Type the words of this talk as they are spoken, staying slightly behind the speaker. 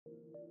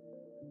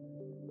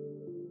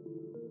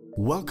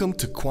Welcome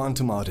to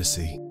Quantum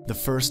Odyssey, the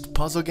first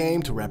puzzle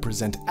game to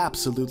represent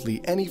absolutely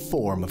any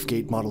form of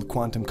gate-model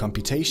quantum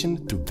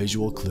computation through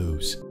visual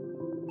clues.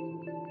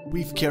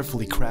 We've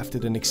carefully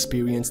crafted an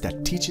experience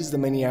that teaches the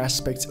many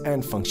aspects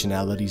and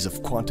functionalities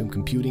of quantum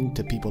computing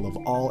to people of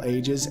all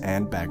ages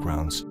and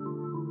backgrounds.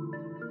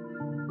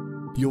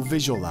 You'll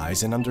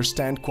visualize and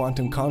understand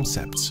quantum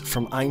concepts,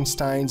 from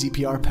Einstein's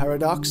EPR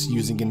paradox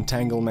using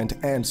entanglement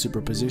and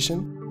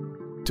superposition,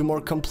 to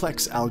more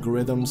complex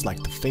algorithms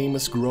like the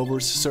famous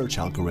Grover's search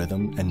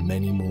algorithm and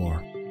many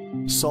more.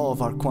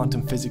 Solve our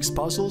quantum physics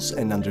puzzles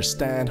and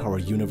understand how our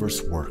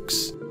universe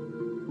works.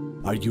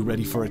 Are you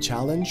ready for a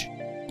challenge?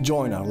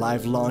 Join our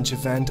live launch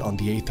event on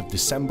the 8th of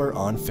December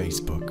on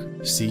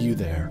Facebook. See you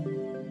there.